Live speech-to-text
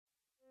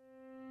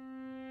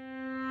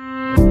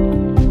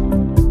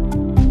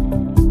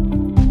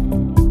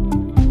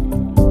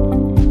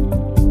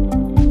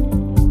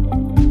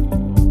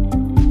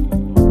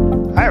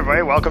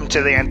welcome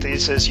to the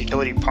Anthesis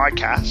Utility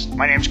Podcast.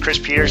 My name is Chris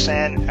Peterson,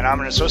 and I'm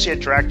an Associate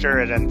Director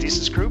at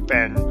Anthesis Group,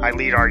 and I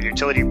lead our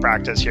utility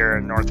practice here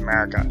in North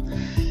America.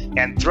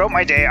 And throughout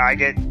my day, I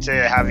get to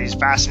have these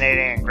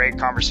fascinating and great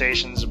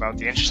conversations about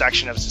the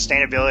intersection of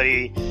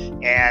sustainability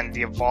and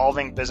the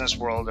evolving business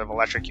world of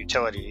electric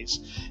utilities.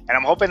 And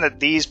I'm hoping that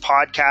these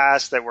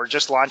podcasts that we're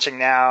just launching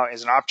now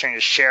is an opportunity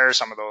to share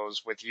some of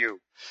those with you.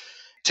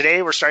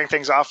 Today, we're starting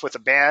things off with a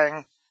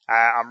bang.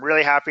 I'm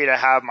really happy to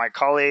have my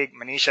colleague,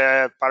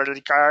 Manisha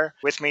Paralikar,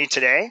 with me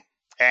today.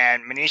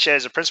 And Manisha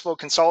is a principal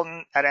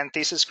consultant at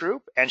Anthesis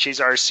Group, and she's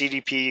our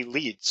CDP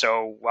lead.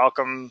 So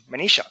welcome,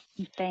 Manisha.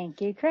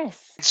 Thank you, Chris.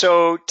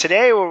 So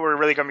today, what we're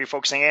really going to be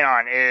focusing in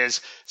on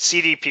is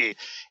CDP.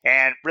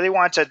 And really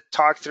want to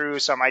talk through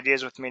some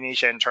ideas with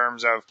Manisha in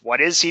terms of what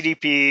is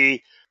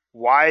CDP,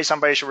 why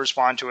somebody should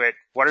respond to it,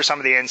 what are some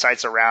of the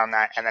insights around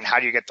that, and then how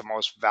do you get the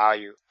most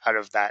value out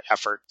of that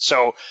effort.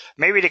 So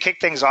maybe to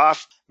kick things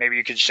off, maybe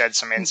you could shed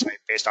some insight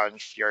based on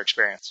your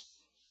experience.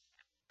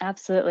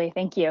 Absolutely.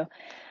 Thank you.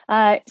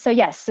 So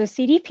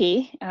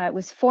CDP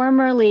was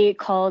formerly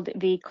called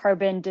the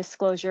Carbon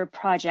Disclosure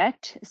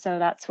Project. So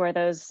that's where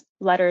those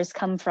letters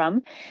come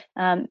from.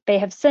 They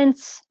have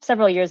since,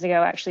 several years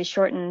ago, actually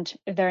shortened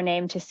their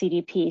name to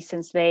CDP,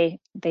 since they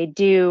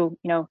do,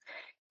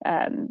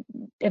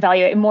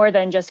 evaluate more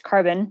than just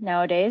carbon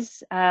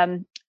nowadays.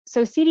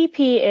 So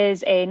CDP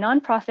is a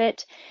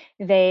nonprofit.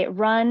 They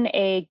run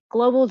a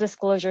global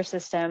disclosure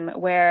system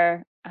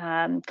where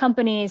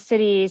companies,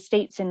 cities,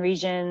 states, and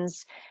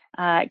regions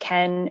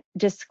can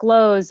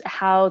disclose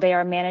how they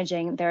are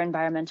managing their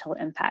environmental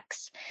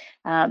impacts.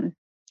 And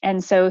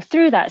so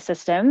through that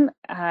system,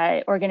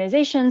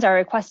 organizations are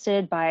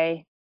requested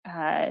by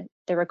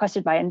they're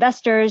requested by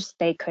investors.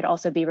 They could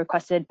also be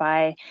requested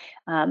by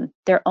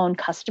their own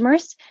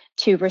customers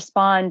to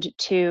respond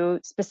to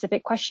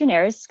specific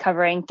questionnaires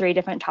covering 3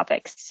 different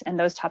topics. And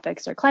those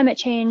topics are climate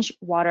change,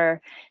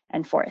 water,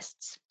 and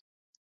forests.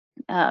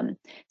 So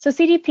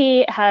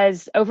CDP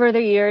has, over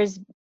the years,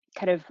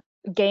 kind of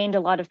gained a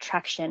lot of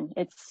traction.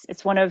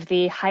 It's one of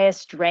the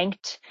highest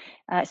ranked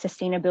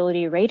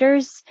sustainability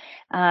raters.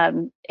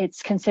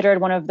 It's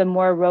considered one of the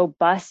more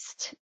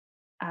robust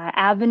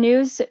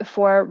avenues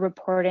for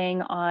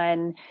reporting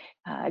on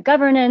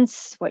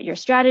governance, what your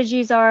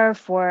strategies are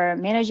for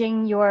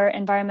managing your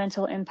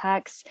environmental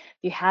impacts, if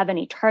you have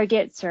any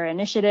targets or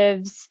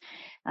initiatives,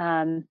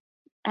 and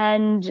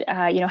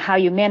how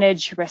you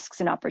manage risks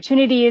and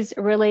opportunities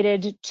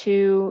related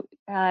to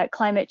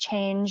climate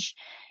change,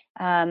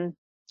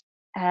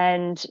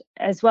 and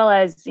as well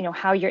as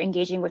how you're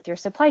engaging with your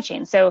supply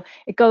chain. So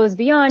it goes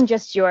beyond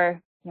just your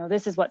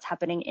this is what's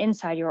happening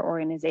inside your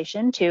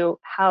organization to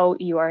how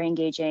you are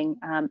engaging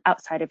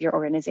outside of your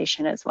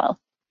organization as well.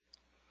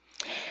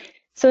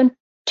 So in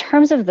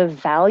terms of the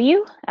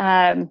value,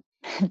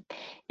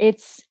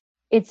 it's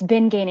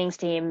been gaining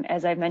steam,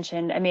 as I've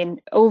mentioned. I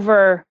mean,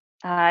 over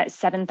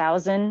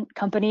 7,000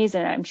 companies,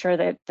 and I'm sure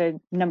that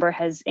the number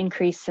has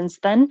increased since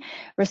then,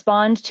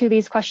 respond to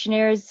these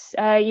questionnaires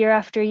year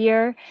after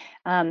year.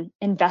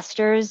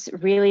 Investors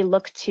really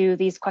look to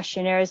these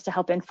questionnaires to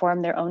help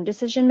inform their own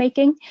decision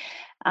making.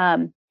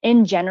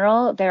 In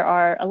general, there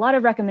are a lot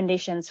of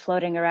recommendations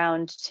floating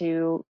around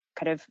to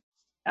kind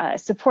of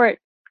support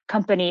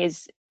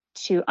companies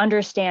to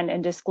understand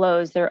and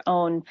disclose their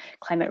own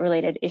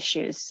climate-related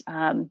issues.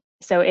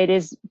 So it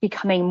is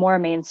becoming more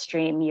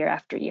mainstream year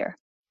after year.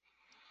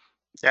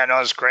 Yeah, no,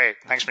 that's great.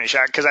 Thanks,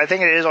 Manisha. Because I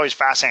think it is always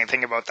fascinating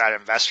thinking about that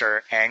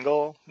investor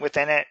angle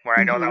within it, where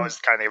I know that was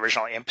kind of the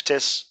original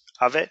impetus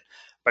of it,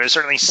 but it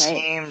certainly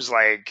seems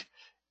like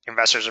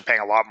investors are paying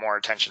a lot more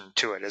attention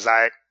to it. Is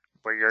that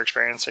what you're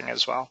experiencing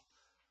as well?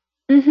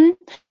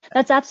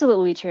 That's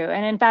absolutely true.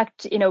 And in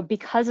fact,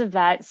 because of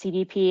that,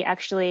 CDP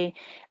actually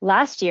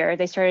last year,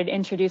 they started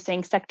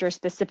introducing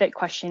sector-specific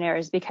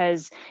questionnaires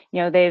because,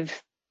 they've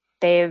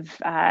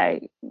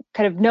kind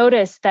of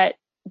noticed that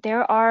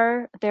there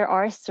are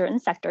certain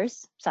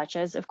sectors, such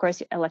as, of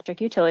course,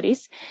 electric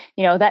utilities,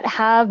 that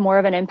have more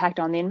of an impact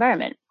on the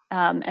environment.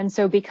 And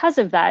so because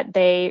of that,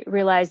 they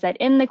realized that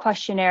in the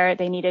questionnaire,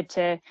 they needed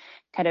to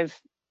kind of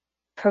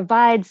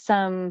provide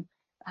some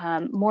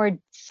more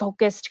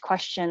focused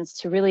questions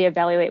to really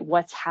evaluate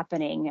what's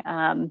happening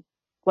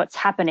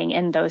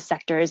in those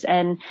sectors.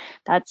 And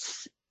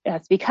that's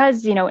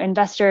because,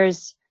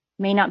 investors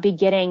may not be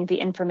getting the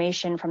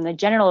information from the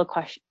general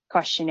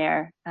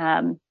questionnaire,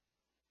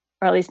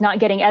 or at least not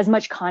getting as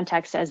much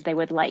context as they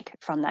would like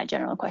from that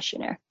general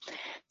questionnaire.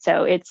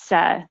 So it's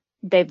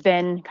they've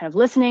been kind of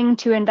listening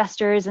to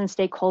investors and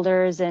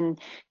stakeholders and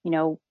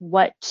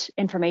what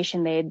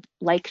information they'd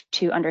like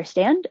to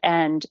understand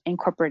and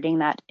incorporating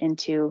that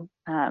into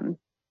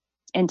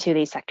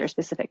these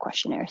sector-specific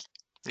questionnaires.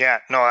 Yeah,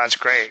 no, that's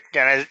great.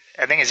 And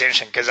I think it's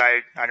interesting because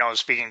I know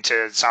speaking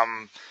to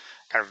some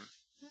kind of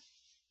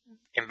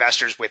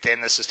investors within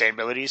the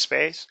sustainability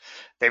space,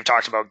 they've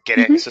talked about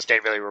getting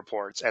sustainability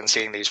reports and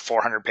seeing these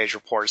 400-page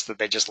reports that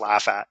they just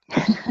laugh at.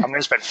 I'm going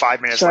to spend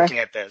 5 minutes looking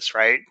at this,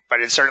 right?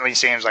 But it certainly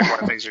seems like one of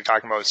the things you're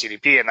talking about with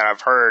CDP and that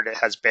I've heard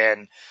has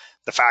been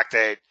the fact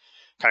that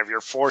kind of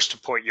you're forced to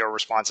put your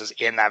responses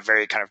in that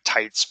very kind of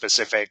tight,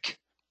 specific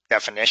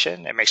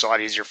definition. It makes it a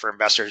lot easier for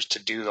investors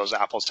to do those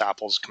apples to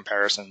apples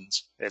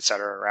comparisons, et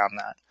cetera, around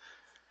that.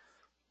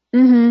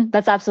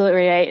 That's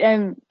absolutely right.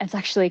 And it's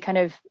actually kind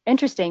of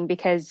interesting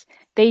because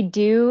they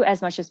do,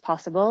 as much as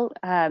possible,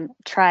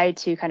 try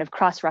to kind of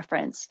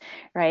cross-reference,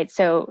 right?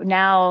 So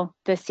now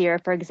this year,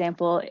 for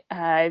example,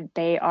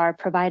 they are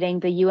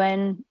providing the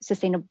UN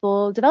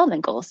Sustainable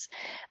Development Goals,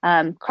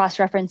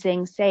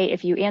 cross-referencing, say,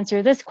 if you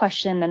answer this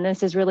question, then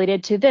this is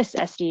related to this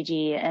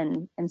SDG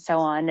and so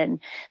on. And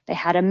they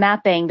had a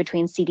mapping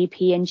between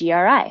CDP and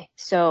GRI.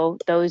 So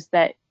those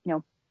that,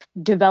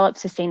 develop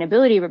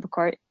sustainability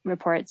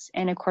reports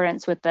in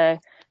accordance with the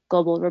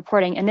Global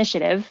Reporting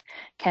Initiative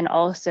can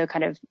also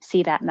kind of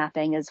see that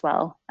mapping as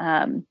well.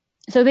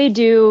 So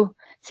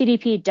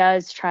CDP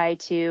does try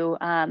to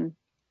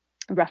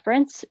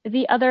reference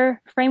the other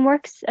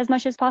frameworks as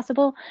much as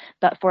possible,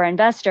 but for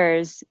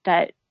investors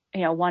that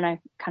want to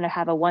kind of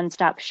have a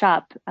one-stop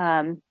shop,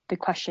 the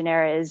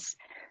questionnaire is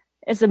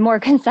a more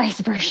concise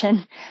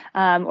version,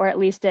 or at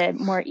least a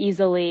more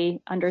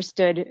easily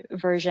understood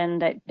version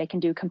that they can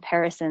do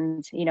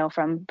comparisons,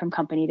 from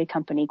company to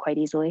company quite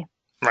easily.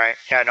 Right.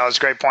 Yeah, no, it's a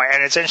great point.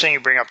 And it's interesting you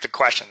bring up the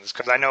questions,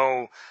 because I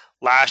know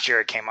last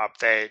year it came up,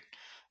 they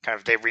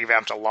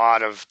revamped a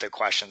lot of the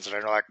questions, and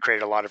I know that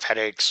created a lot of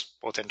headaches,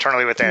 both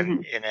internally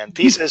within in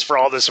Anthesis for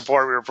all the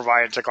support we were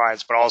providing to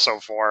clients, but also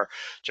for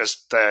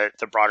just the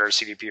broader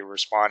CDP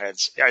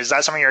respondents. Is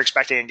that something you're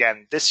expecting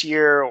again this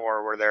year,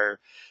 or were there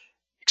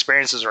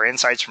experiences or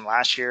insights from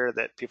last year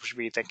that people should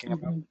be thinking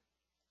about?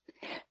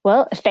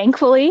 Well,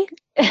 thankfully,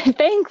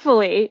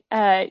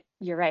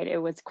 you're right.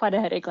 It was quite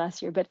a headache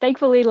last year, but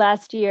thankfully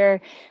last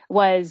year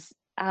was,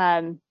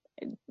 that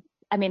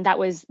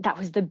was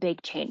the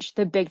big change,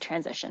 the big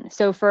transition.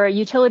 So for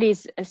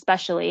utilities,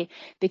 especially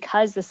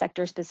because the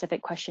sector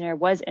specific questionnaire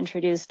was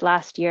introduced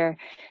last year,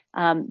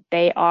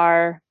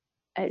 CDP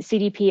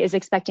is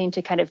expecting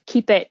to kind of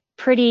keep it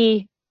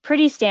pretty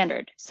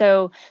standard.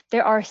 So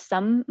there are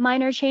some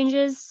minor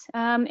changes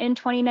in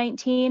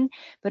 2019,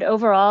 but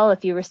overall,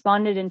 if you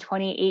responded in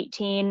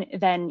 2018,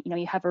 then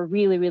you have a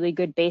really, really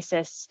good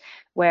basis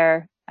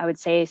where I would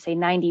say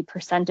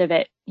 90% of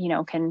it,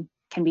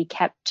 can be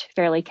kept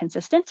fairly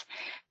consistent.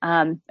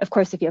 Of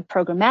course, if you have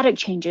programmatic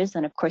changes,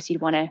 then of course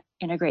you'd want to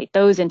integrate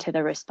those into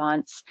the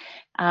response.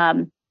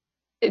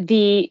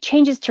 The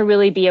changes to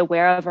really be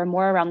aware of are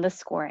more around the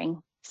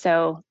scoring.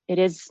 So it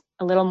is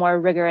a little more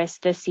rigorous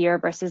this year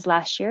versus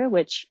last year,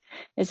 which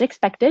is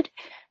expected.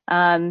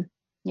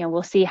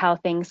 We'll see how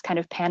things kind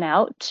of pan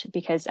out,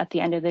 because at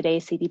the end of the day,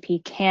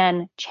 CDP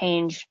can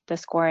change the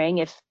scoring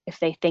if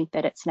they think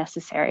that it's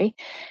necessary.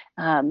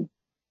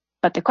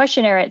 But the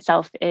questionnaire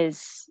itself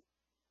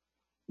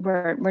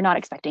we're not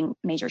expecting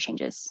major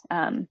changes.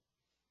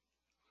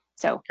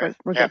 So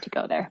we're good to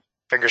go there.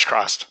 Fingers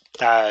crossed.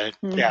 Yeah,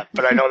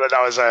 but I know that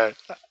was a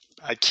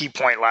key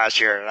point last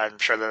year, and I'm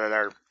sure that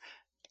they're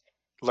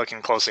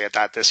looking closely at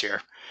that this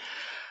year.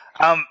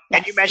 Yes.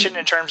 And you mentioned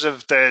in terms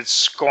of the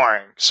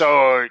scoring.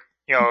 So,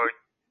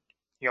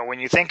 when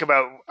you think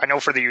about, I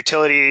know for the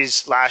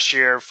utilities last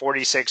year,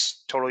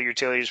 46 total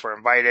utilities were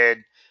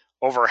invited.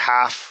 Over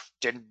half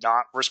did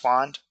not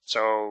respond.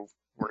 So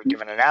we're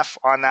given an F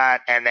on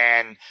that. And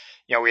then,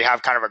 we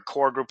have kind of a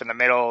core group in the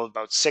middle,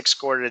 about 6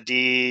 scored a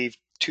D,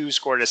 2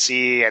 scored a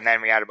C, and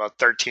then we had about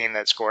 13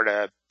 that scored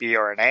a B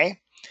or an A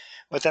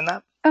within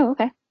that. Oh,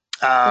 okay.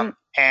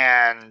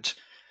 And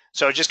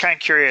so just kind of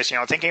curious,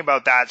 thinking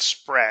about that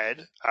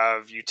spread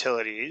of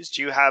utilities,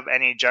 do you have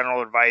any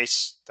general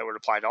advice that would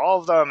apply to all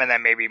of them? And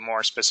then maybe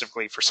more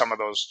specifically for some of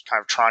those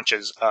kind of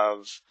tranches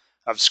of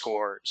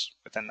scores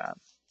within that?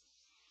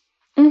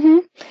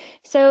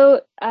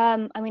 So,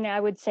 I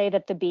would say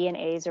that the B and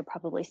A's are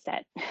probably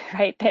set,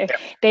 right?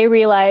 They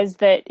realize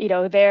that,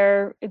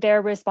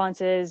 their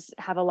responses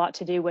have a lot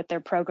to do with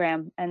their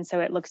program. And so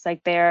it looks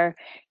like they're,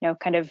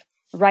 kind of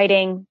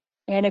writing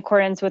in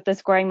accordance with the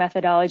scoring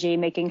methodology,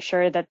 making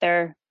sure that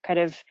they're kind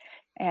of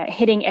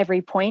hitting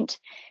every point.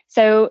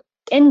 So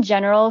in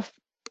general,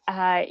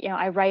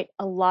 I write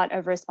a lot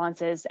of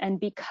responses, and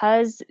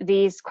because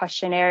these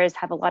questionnaires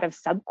have a lot of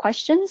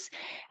sub-questions,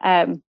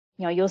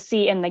 you'll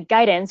see in the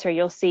guidance, or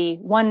you'll see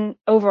one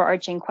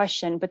overarching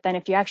question, but then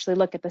if you actually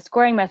look at the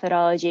scoring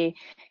methodology,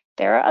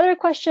 there are other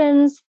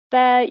questions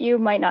that you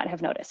might not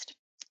have noticed.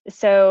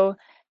 So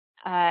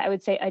I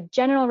would say a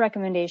general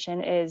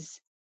recommendation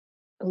is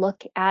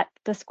look at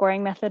the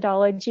scoring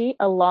methodology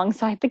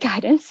alongside the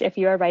guidance if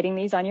you are writing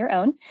these on your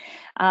own.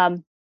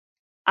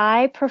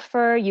 I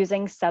prefer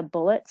using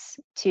sub-bullets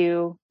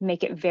to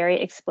make it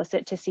very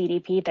explicit to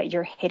CDP that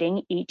you're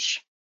hitting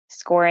each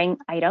scoring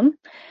item.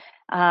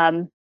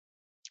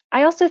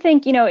 I also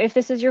think, if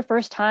this is your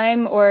first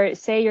time, or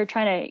say you're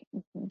trying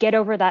to get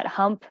over that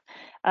hump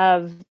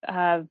of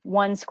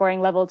one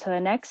scoring level to the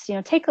next,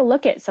 take a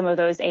look at some of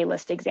those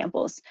A-list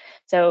examples.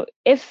 So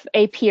if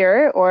a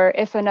peer or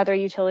if another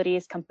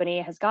utilities company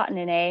has gotten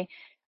an A,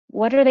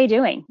 what are they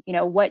doing?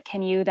 What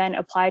can you then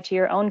apply to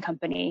your own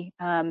company,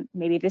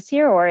 maybe this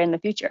year or in the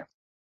future?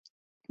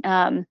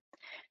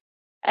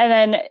 And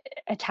then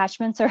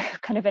attachments are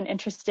kind of an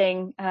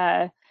interesting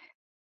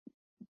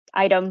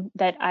item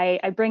that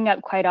I bring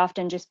up quite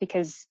often, just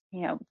because,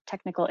 you know,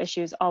 technical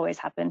issues always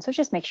happen. So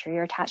just make sure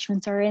your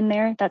attachments are in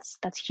there. That's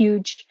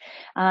huge.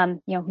 You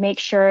know, make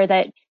sure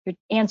that you're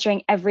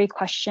answering every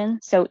question.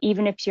 So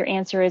even if your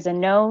answer is a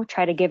no,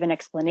 try to give an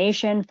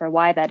explanation for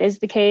why that is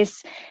the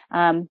case,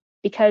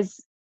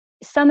 because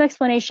some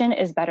explanation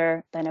is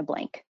better than a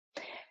blank.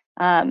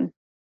 So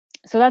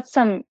that's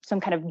some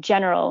kind of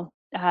general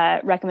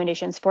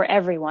recommendations for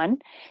everyone.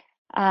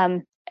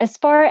 As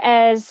far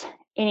as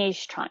in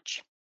each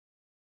tranche.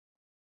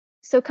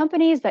 So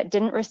companies that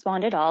didn't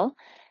respond at all,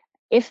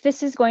 if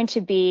this is going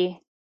to be,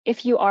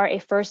 if you are a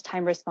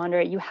first-time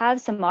responder, you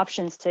have some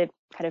options to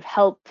kind of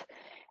help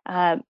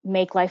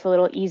make life a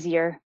little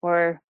easier,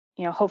 or,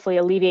 you know, hopefully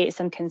alleviate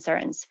some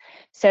concerns.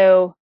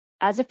 So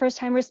as a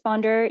first-time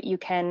responder, you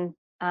can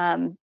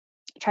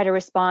try to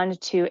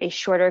respond to a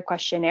shorter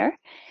questionnaire,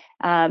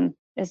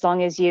 as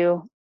long as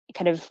you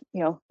kind of,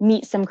 you know,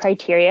 meet some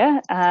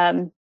criteria.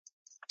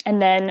 And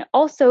then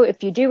also,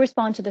 if you do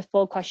respond to the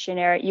full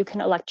questionnaire, you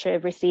can elect to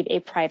receive a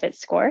private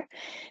score.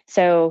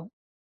 So,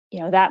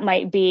 you know, that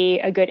might be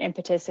a good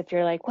impetus if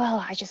you're like, well,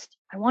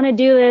 I want to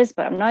do this,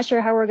 but I'm not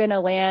sure how we're going to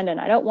land, and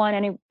I don't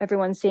want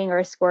everyone seeing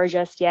our score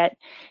just yet.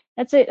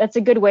 That's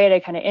a good way to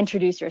kind of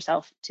introduce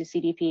yourself to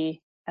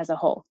CDP as a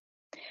whole.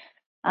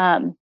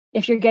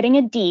 If you're getting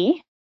a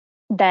D,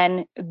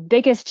 then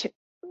biggest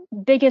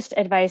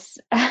advice,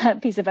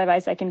 piece of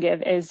advice I can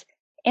give is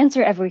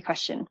answer every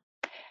question.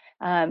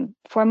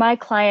 For my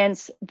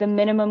clients, the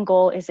minimum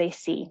goal is a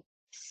C.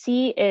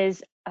 C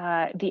is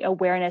the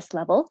awareness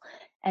level.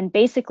 And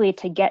basically,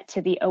 to get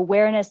to the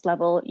awareness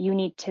level, you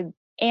need to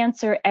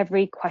answer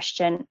every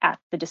question at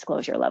the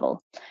disclosure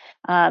level.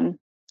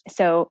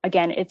 So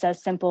again, it's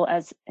as simple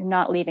as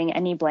not leaving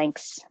any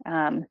blanks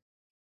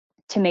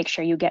to make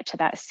sure you get to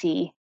that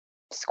C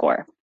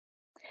score.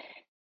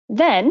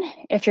 Then,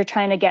 if you're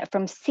trying to get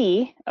from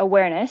C,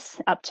 awareness,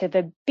 up to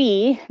the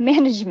B,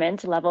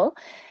 management level,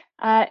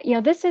 you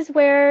know, this is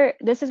where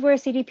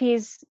CDP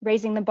is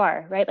raising the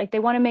bar, right? Like, they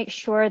want to make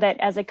sure that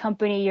as a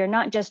company, you're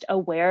not just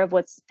aware of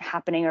what's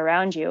happening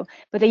around you,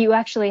 but that you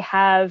actually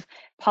have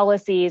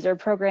policies or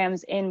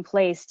programs in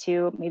place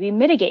to maybe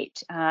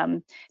mitigate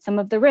some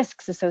of the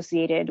risks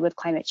associated with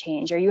climate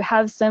change, or you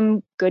have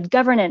some good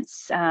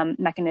governance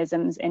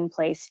mechanisms in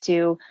place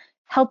to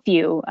help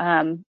you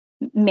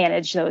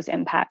manage those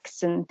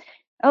impacts. And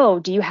oh,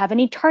 do you have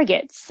any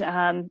targets, you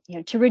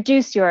know, to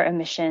reduce your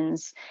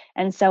emissions,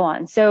 and so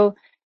on. So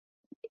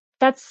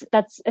that's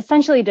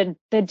essentially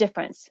the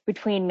difference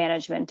between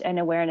management and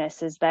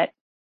awareness, is that,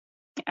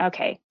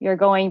 okay, you're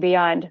going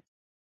beyond,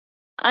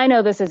 I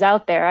know this is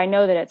out there, I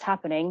know that it's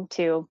happening,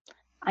 to,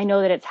 I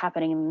know that it's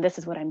happening, and this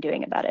is what I'm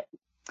doing about it.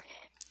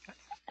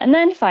 And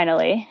then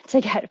finally,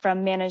 to get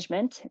from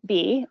management,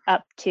 B,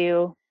 up to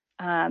you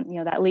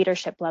know, that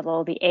leadership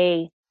level, the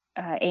A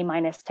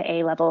minus to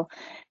A level.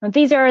 And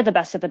these are the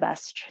best of the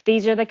best.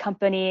 These are the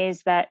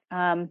companies that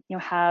you know,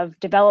 have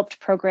developed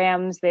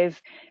programs.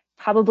 They've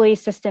probably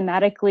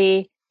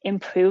systematically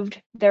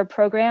improved their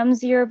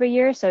programs year over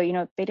year. So, you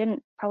know, they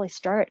didn't probably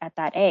start at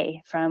that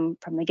A from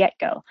the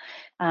get-go.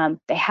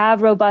 They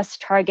have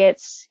robust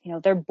targets. You know,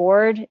 their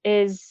board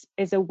is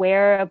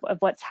aware of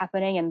what's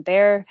happening, and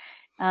they're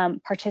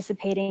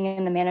participating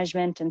in the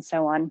management, and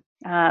so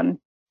on.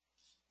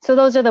 So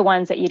those are the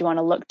ones that you'd want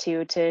to look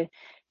to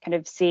kind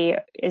of see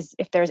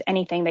if there's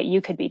anything that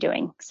you could be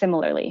doing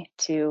similarly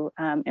to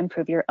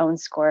improve your own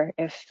score,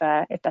 if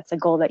that's a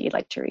goal that you'd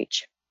like to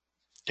reach.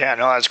 Yeah,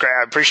 no, that's great.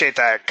 I appreciate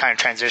that kind of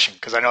transition,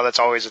 because I know that's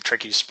always a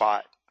tricky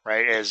spot,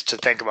 right? Is to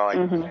think about,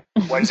 like,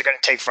 what is it going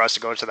to take for us to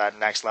go to that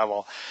next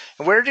level?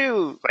 And where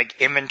do, like,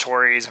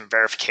 inventories and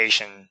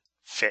verification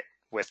fit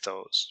with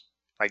those,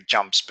 like,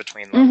 jumps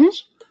between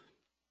levels?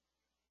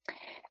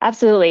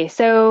 Absolutely.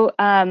 So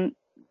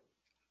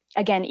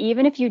again,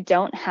 even if you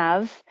don't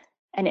have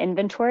an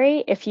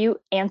inventory, if you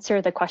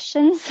answer the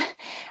questions,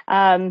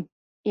 you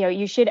know,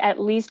 you should at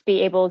least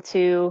be able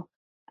to,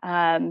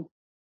 well,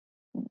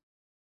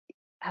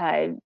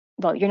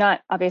 you're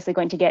not obviously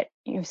going to get,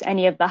 you know,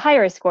 any of the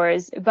higher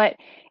scores, but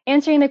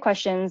answering the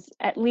questions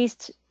at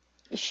least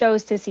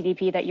shows to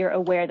CDP that you're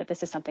aware that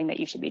this is something that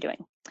you should be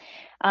doing.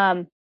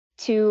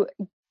 To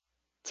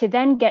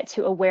then get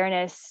to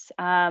awareness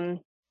and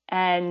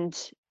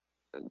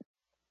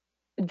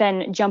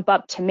then jump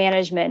up to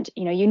management,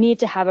 you know, you need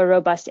to have a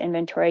robust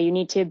inventory. You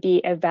need to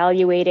be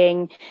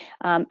evaluating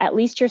at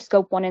least your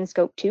scope 1 and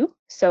scope 2.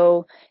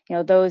 So, you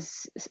know,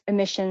 those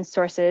emission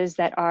sources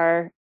that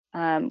are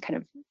kind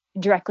of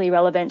directly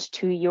relevant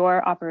to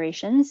your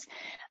operations.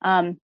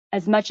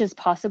 As much as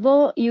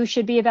possible, you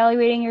should be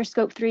evaluating your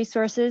scope 3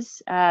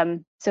 sources.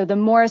 So the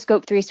more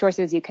scope 3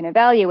 sources you can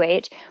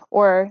evaluate,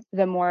 or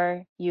the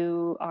more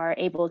you are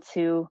able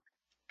to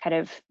kind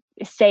of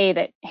say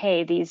that,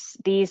 hey,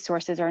 these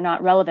sources are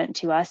not relevant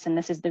to us, and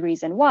this is the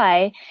reason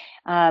why,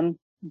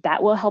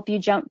 that will help you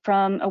jump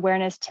from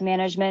awareness to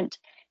management.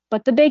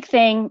 But the big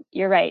thing,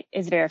 you're right,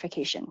 is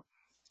verification.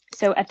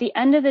 So at the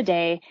end of the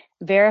day,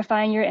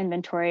 verifying your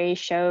inventory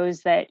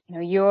shows that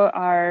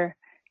you're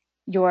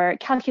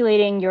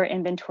calculating your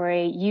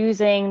inventory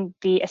using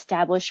the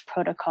established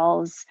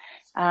protocols.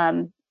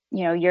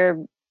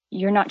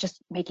 You're not just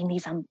making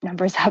these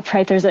numbers up,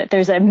 right?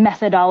 There's a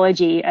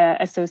methodology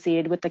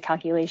associated with the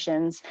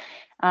calculations,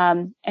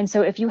 and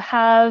so if you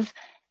have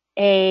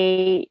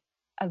a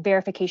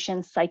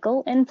verification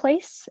cycle in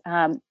place,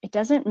 it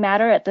doesn't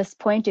matter at this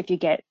point if you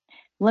get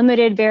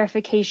limited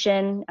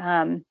verification.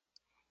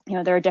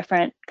 There are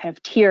different kind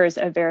of tiers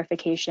of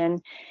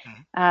verification,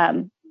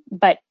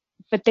 but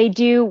they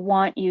do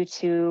want you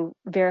to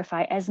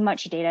verify as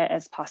much data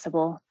as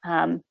possible.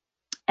 And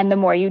the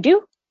more you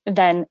do,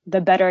 then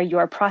the better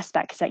your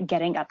prospects at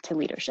getting up to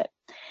leadership.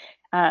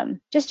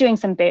 Just doing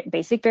some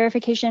basic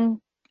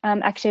verification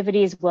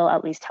activities will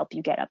at least help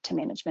you get up to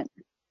management.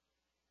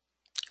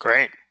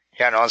 Great.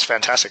 Yeah, no, that's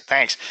fantastic.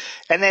 Thanks.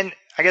 And then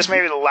I guess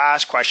maybe the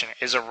last question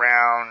is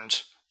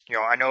around,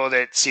 I know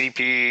that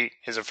CDP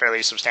is a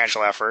fairly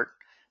substantial effort.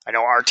 I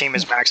know our team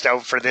is maxed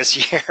out for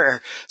this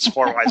year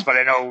support-wise, but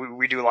I know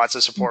we do lots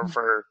of support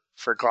for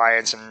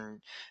clients and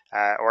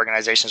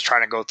organizations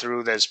trying to go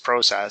through this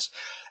process.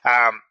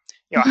 How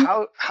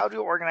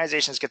do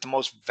organizations get the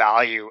most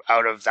value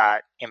out of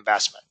that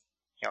investment?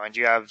 And do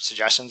you have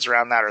suggestions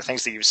around that or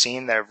things that you've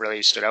seen that have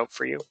really stood out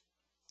for you?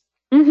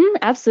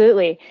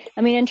 Absolutely.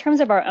 I mean, in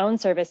terms of our own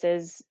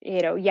services,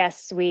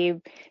 yes,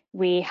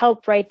 we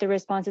help write the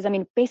responses. I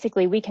mean,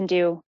 basically, we can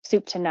do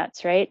soup to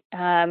nuts, right?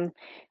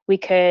 We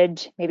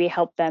could maybe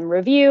help them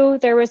review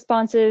their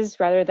responses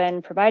rather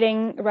than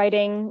providing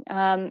writing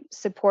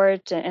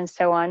support and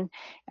so on.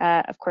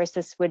 Of course,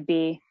 this would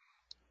be,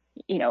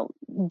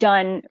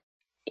 done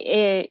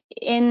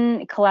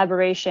in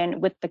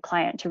collaboration with the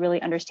client to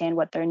really understand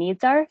what their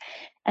needs are.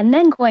 And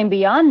then going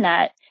beyond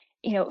that,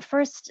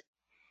 first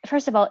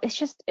of all,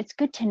 it's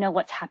good to know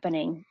what's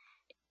happening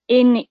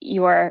in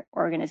your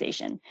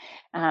organization.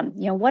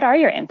 What are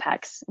your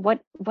impacts?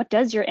 What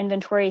does your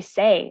inventory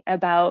say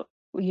about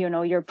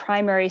your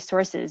primary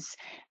sources?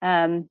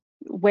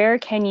 Where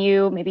can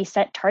you maybe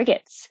set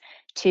targets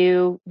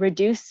to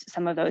reduce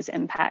some of those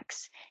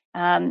impacts?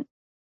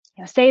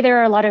 Say there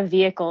are a lot of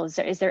vehicles.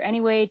 Is there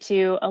any way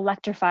to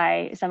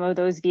electrify some of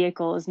those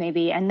vehicles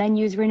maybe, and then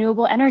use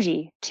renewable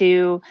energy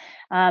to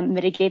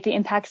mitigate the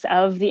impacts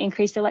of the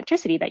increased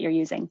electricity that you're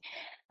using,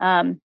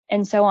 and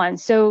so on.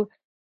 So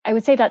I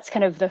would say that's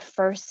kind of the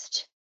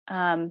first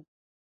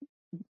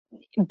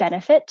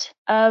benefit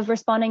of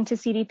responding to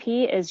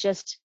CDP is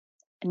just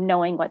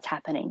knowing what's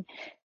happening.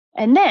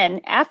 And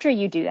then after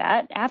you do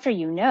that, after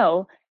you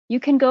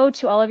can go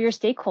to all of your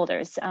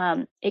stakeholders.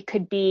 It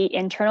could be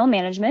internal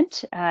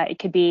management. It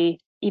could be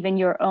even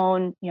your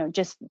own,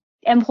 just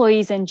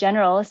employees in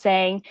general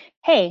saying,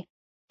 hey,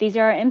 these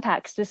are our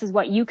impacts. This is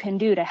what you can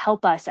do to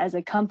help us as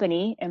a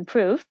company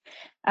improve.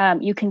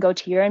 You can go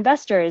to your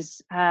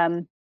investors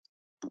and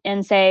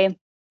say,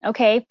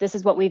 okay, this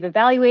is what we've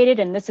evaluated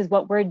and this is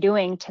what we're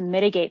doing to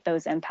mitigate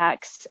those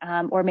impacts,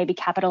 or maybe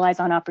capitalize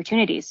on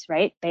opportunities,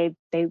 right? They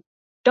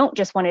don't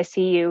just want to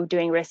see you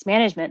doing risk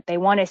management. They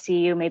want to see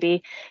you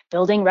maybe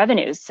building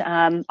revenues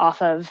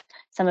off of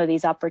some of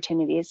these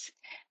opportunities.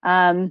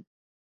 What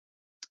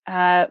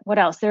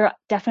else? There are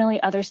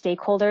definitely other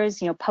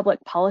stakeholders.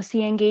 Public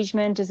policy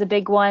engagement is a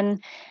big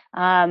one,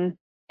 and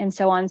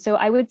so on. So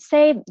I would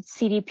say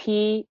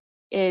CDP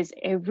is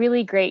a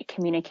really great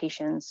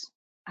communications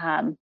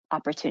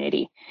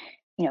opportunity.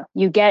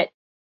 You get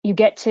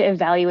to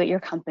evaluate your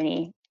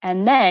company,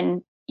 and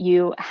then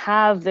you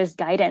have this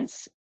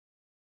guidance.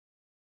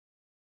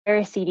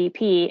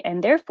 CDP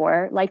and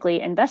therefore likely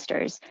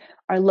investors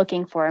are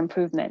looking for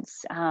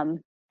improvements,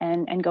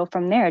 and go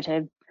from there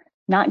to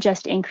not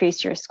just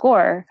increase your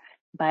score,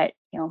 but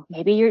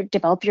maybe you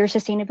develop your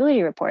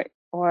sustainability report,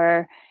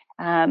 or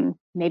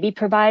maybe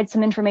provide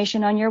some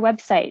information on your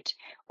website,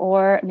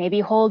 or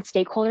maybe hold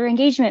stakeholder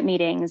engagement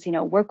meetings,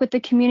 work with the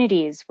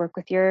communities, work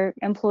with your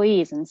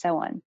employees, and so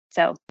on.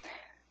 So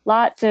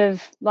lots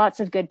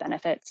of good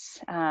benefits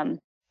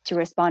to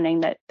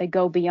responding that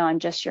go beyond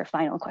just your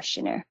final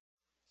questionnaire.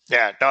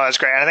 Yeah, no, that's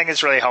great. And I think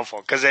it's really helpful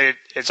because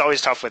it's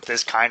always tough with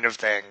this kind of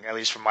thing, at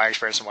least from my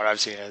experience and what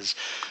I've seen is,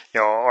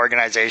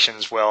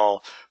 organizations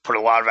will put a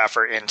lot of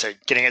effort into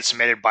getting it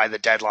submitted by the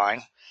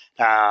deadline.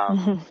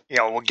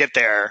 We'll get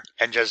there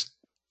and just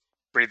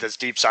breathe this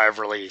deep sigh of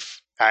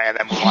relief and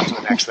then move on to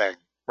the next thing.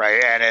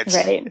 Right. And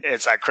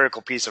it's that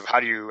critical piece of how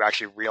do you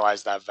actually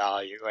realize that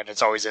value? And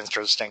it's always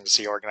interesting to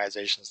see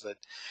organizations that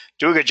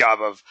do a good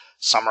job of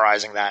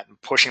summarizing that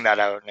and pushing that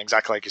out. And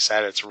exactly like you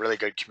said, it's a really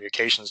good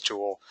communications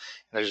tool.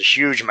 And there's a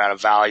huge amount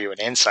of value and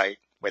insight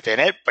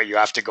within it, but you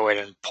have to go in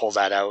and pull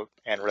that out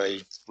and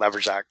really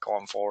leverage that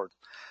going forward.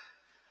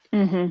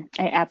 I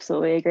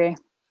absolutely agree.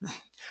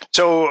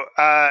 So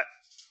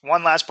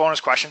one last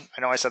bonus question.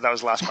 I know I said that was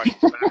the last question,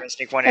 but I'm going to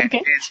sneak one in.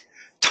 Is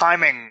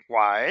timing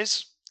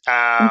wise,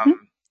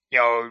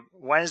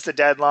 when is the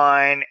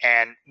deadline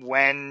and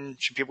when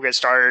should people get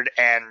started?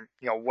 And,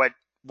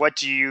 what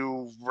do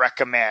you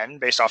recommend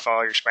based off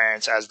all your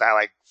experience as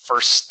that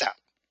first step,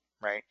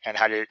 right? And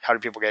how do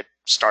people get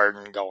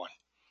started and going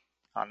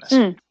on this?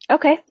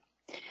 Okay,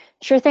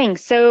 sure thing.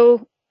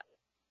 So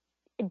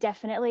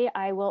definitely,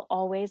 I will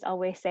always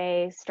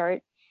say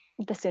start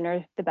the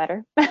sooner the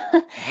better.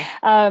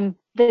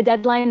 The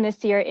deadline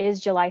this year is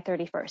July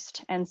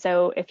 31st. And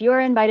so if you are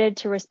invited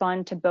to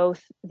respond to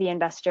both the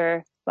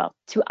investor, well,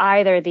 to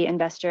either the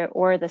investor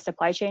or the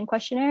supply chain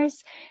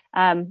questionnaires,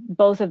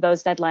 both of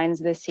those deadlines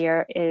this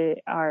year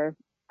are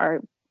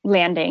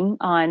landing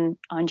on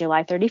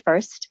July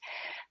 31st.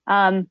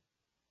 And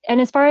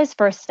as far as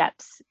first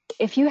steps,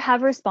 if you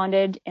have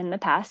responded in the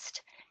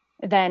past,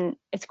 then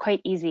it's quite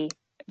easy.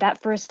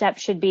 That first step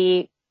should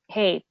be,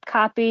 hey,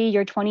 copy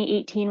your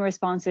 2018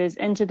 responses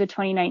into the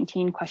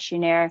 2019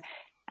 questionnaire,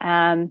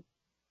 and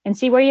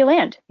see where you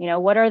land.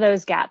 What are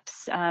those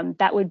gaps?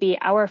 That would be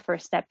our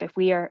first step if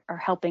we are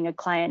helping a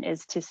client,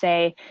 is to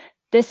say,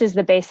 this is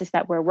the basis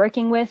that we're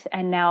working with,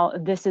 and now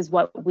this is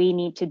what we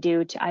need to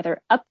do to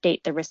either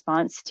update the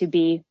response to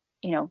be,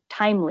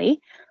 timely,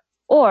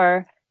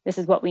 or this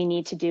is what we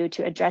need to do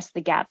to address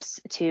the gaps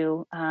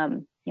to,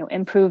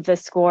 improve the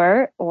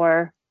score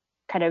or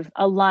kind of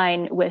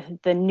align with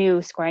the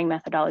new scoring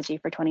methodology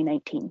for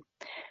 2019.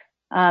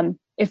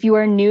 If you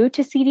are new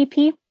to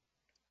CDP,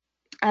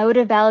 I would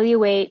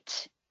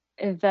evaluate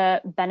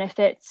the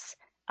benefits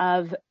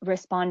of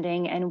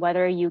responding and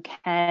whether you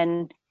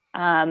can,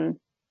 but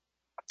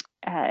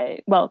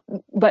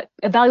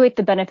evaluate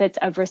the benefits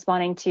of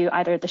responding to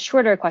either the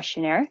shorter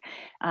questionnaire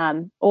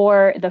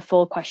or the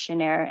full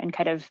questionnaire, and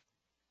kind of,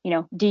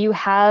 do you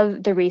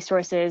have the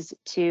resources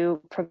to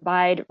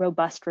provide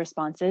robust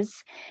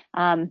responses?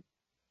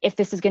 If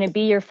this is going to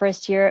be your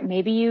first year,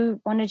 maybe you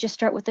want to just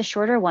start with the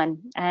shorter one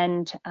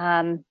and,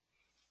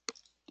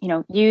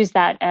 use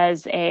that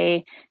as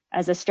a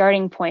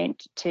starting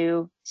point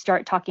to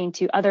start talking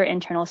to other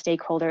internal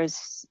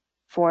stakeholders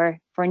for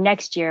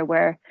next year,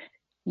 where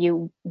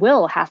you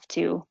will have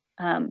to,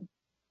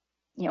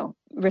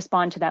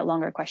 respond to that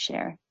longer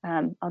questionnaire.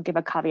 I'll give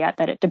a caveat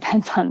that it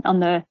depends on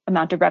the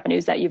amount of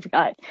revenues that you've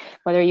got,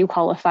 whether you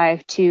qualify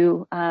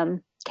to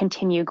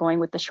continue going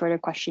with the shorter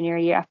questionnaire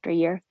year after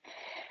year.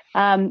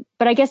 But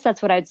I guess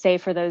that's what I'd say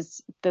for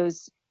those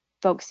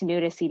folks new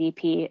to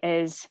CDP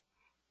is,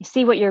 you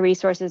see what your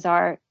resources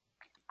are.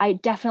 I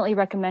definitely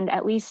recommend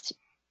at least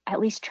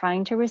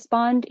trying to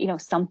respond.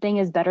 Something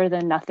is better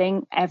than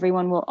nothing.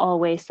 Everyone will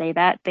always say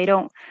that. They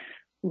don't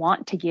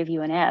want to give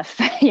you an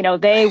F.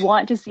 They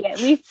want to see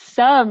at least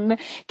some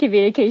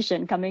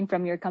communication coming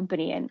from your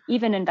company, and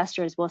even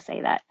investors will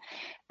say that.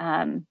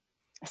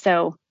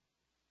 So,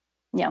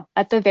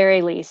 at the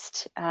very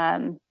least,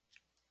 again,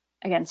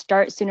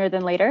 start sooner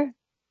than later,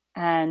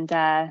 and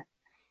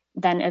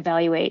then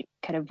evaluate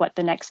kind of what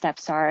the next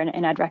steps are.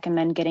 And I'd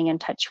recommend getting in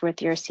touch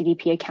with your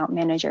CDP account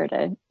manager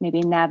to maybe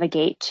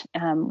navigate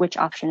which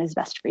option is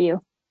best for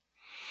you.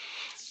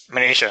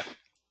 Manisha,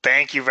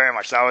 thank you very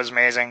much. That was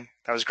amazing.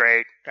 That was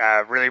great.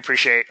 Really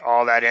appreciate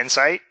all that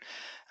insight.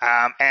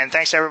 And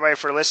thanks everybody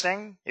for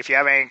listening. If you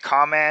have any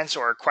comments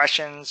or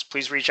questions,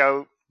 please reach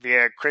out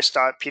via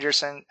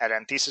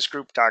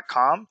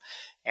chris.peterson@anthesisgroup.com.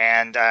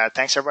 And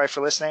thanks everybody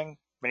for listening.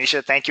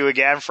 Manisha, thank you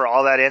again for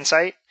all that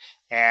insight.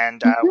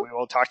 And we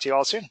will talk to you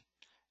all soon.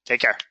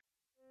 Take care.